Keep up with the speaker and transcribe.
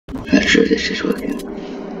Not sure if this is working.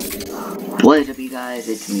 What is up, you guys?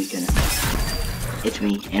 It's me,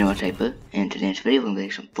 Animal Typer, and today's video we're gonna be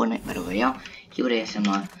doing some Fortnite Battle Royale. Here with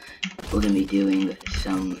ASMR, we're gonna be doing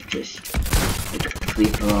some just like free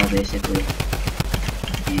for all basically,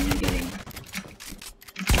 and getting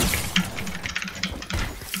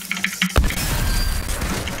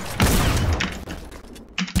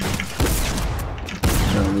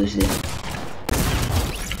so lose this.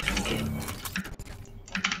 Okay.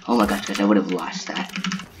 Oh my gosh, guys, I would have lost that.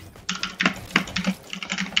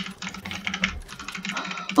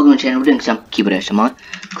 Welcome to the channel. We're doing some keyboard ASMR,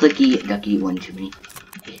 clicky ducky 123,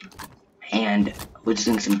 and we're just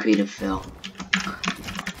doing some creative fill.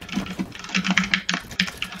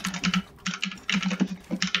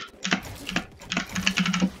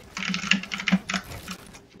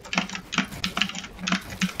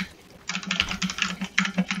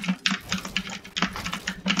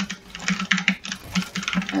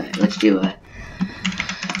 Alright, let's do a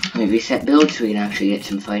let me reset build so we can actually get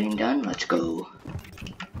some fighting done. Let's go.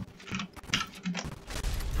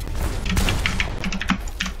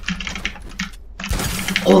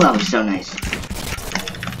 Oh, that was so nice.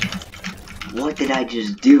 What did I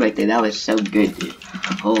just do right there? That was so good, dude.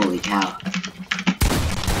 Holy cow.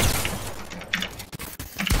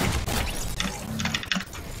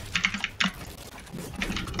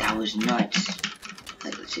 That was nuts.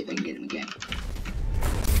 Let's see if I can get him again.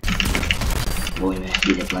 Boy, man,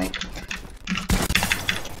 he did blank.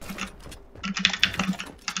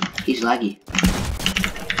 He's laggy.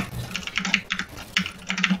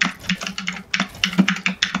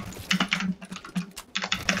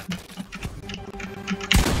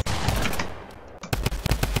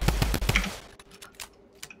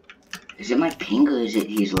 Is it my ping or is it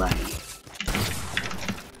he's laggy?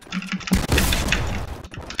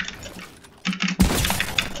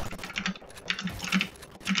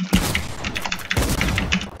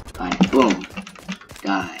 Fine, boom.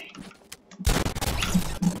 Die.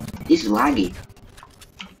 He's laggy.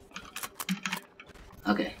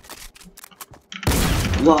 Okay.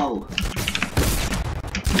 Whoa.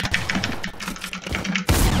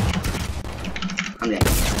 I'm dead.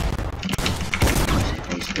 What's that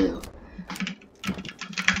face do?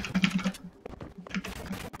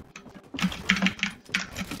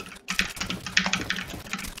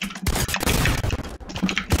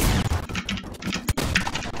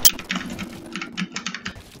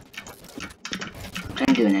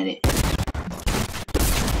 I'm doing edit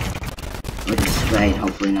with a spray,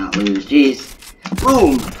 hopefully not lose. Jeez,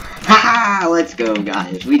 boom! Haha! Let's go,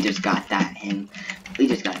 guys. We just got that, and we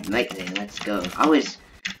just got him right there. Let's go.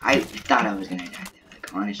 I thought I was gonna die there.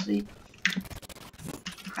 Like honestly,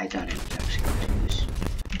 I thought I was actually going to lose.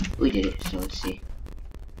 We did it. So let's see.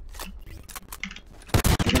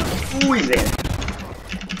 Ooh, he's there.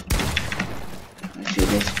 Let's do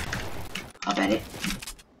this. Up at it.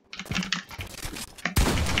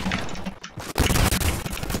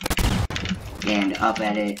 And up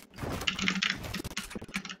at it.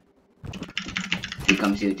 He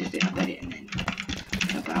comes here, just up at it and then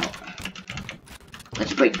jump out.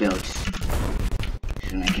 Let's break builds.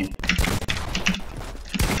 So I can.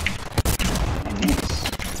 I miss.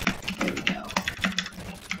 There we go.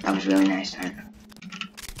 That was really nice.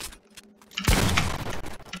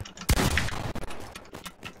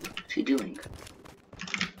 What's he doing?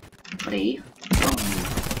 What are you?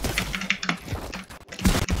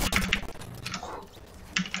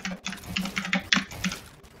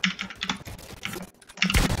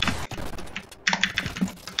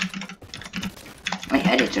 My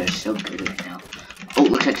edits are so good right now. Oh,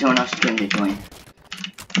 looks like someone else is going to join.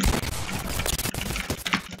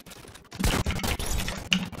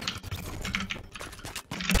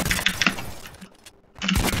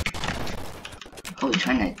 Oh, he's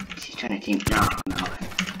trying to team. No, I'm out.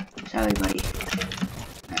 Sorry, buddy.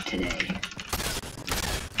 Not today.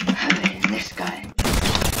 And this guy.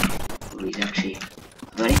 Oh, he's actually.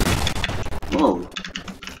 Ready? Whoa.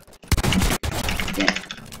 Dead.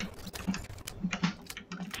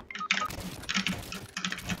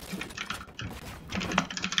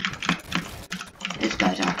 This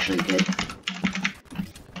guy's actually good.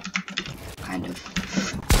 Kind of.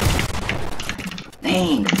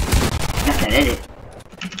 Dang! Got that edit.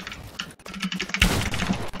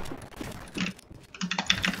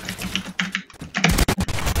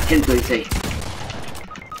 Hit him, say.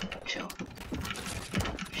 Chill.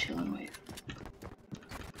 Chill and wait.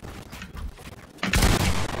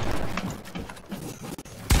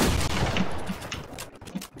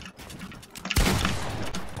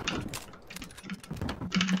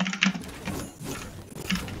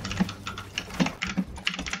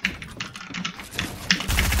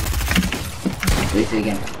 Wait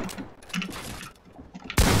again.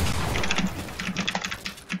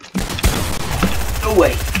 No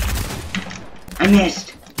way! I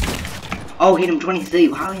missed! Oh, hit him 23.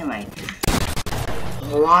 Why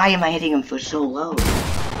am I hitting him for so low?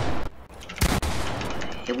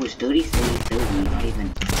 It was 33, 30, not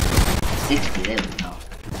even 60. There we go.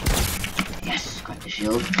 Yes, got the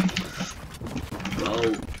shield.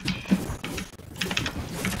 Bro.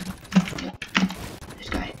 This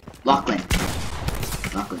guy. Lachlan.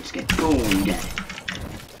 Lachlan's getting boom dead.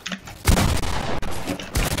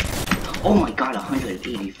 Oh my god,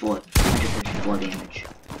 154 damage.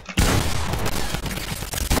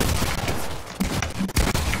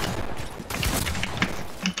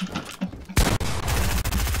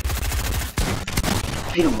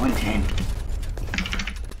 Hit him 110.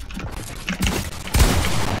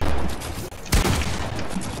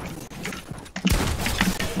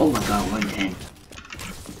 Oh my god, 110.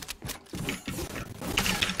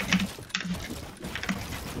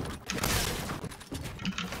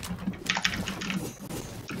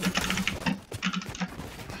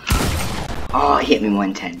 Oh, he hit me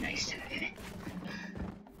 110. Nice. Okay.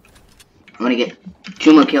 I'm gonna get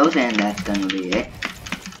 2 more kills and that's gonna be it.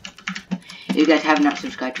 If you guys have not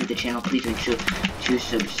subscribed to the channel, please make sure to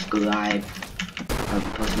subscribe. I'll be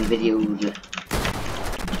posting videos.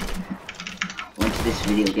 Once this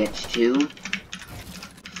video gets to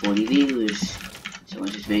 40 views. So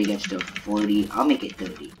once this video gets to 40, I'll make it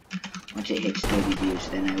 30. Once it hits 30 views,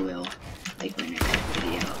 then I will make my next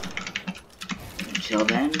video. Until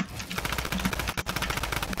then,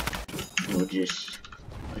 we'll just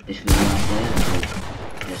put this video out there.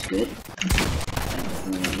 So that's good.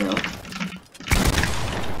 And it will.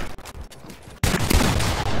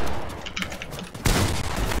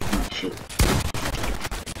 Oh, shoot.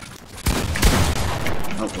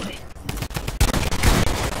 Oh boy.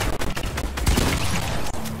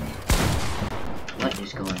 What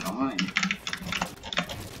is going on?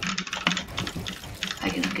 I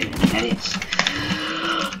cannot get any edits.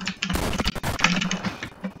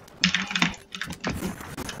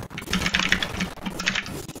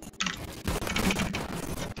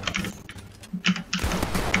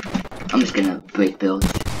 I'm just gonna break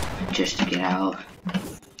builds just to get out.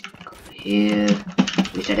 Go over here.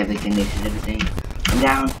 Reset everything, reset everything. I'm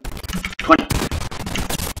down. 20.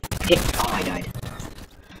 Hit. Oh, I died.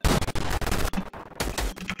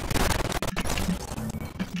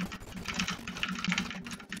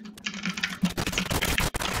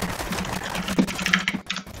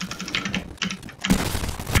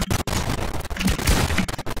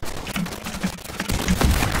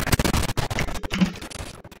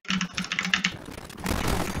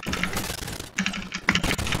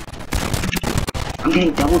 I'm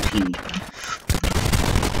getting double teamed.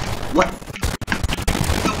 What?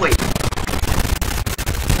 No way.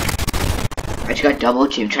 I just got double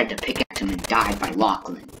teamed, tried to pickaxe him and died by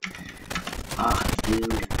Lachlan. Ah,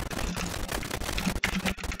 dude.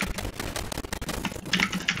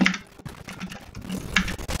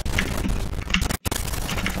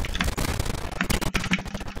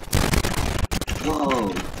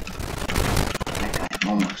 Whoa. That guy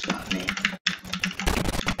almost got me.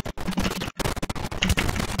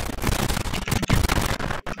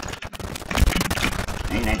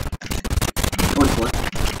 And then 44.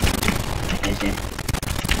 That guy's dead.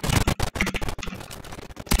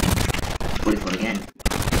 44 again.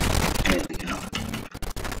 There we go.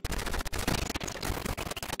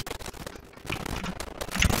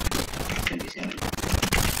 $37.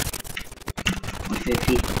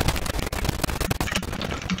 150.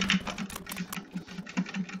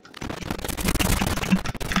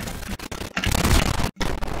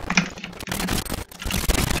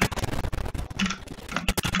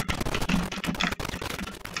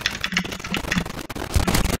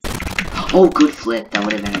 Oh, good flip. That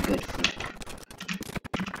would have been a good flip.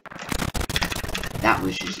 That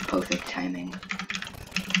was just perfect timing.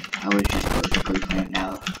 I was just perfectly planned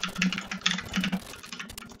out.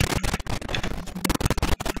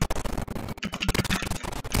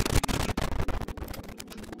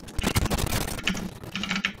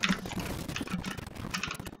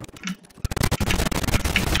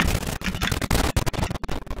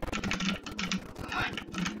 Come on.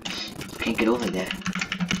 Can't get over there.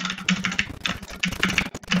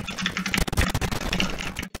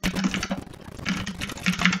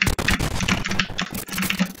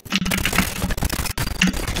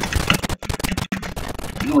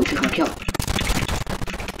 No, he took my kill.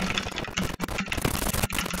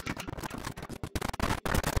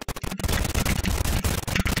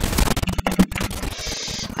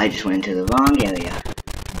 I just went into the wrong area.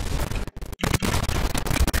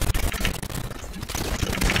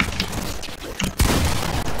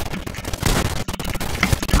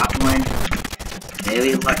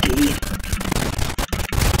 Very lucky.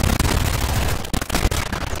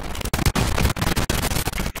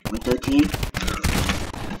 $113.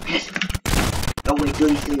 Yes. Oh wait,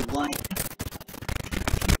 33. What?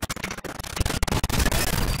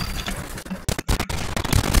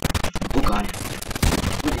 Oh god.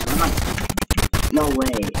 What is going on? No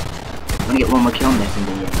way. I'm gonna get one more kill in this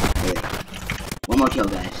video. Wait. One more kill,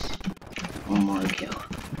 guys. One more kill.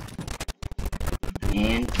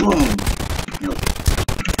 And boom! Nope.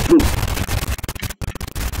 Boom!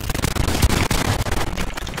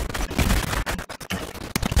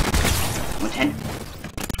 $110.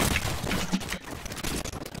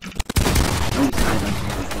 Oh, he's not going to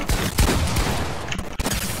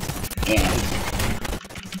yeah, he's dead.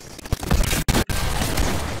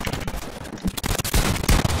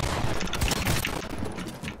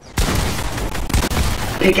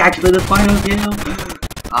 Pickaxe for the final kill!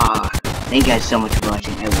 Thank you guys so much for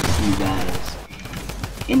watching. I will see you guys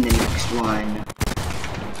in the next one.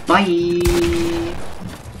 Bye!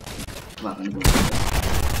 Well, I'm gonna go.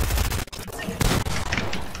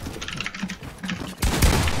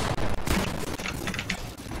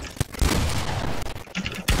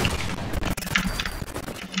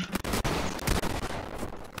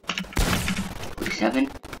 $47,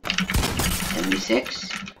 $76.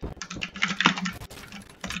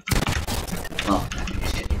 Well,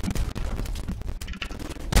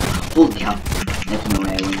 holy cow. There's no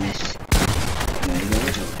way I win this.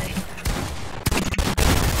 There's no way.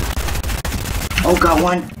 Oh, got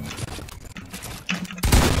one.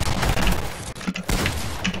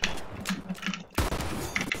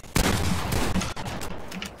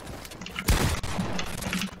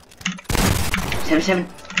 $77.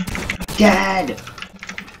 Dead.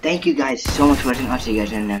 Thank you guys so much for watching. I'll see you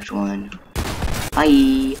guys in the next one.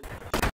 Bye.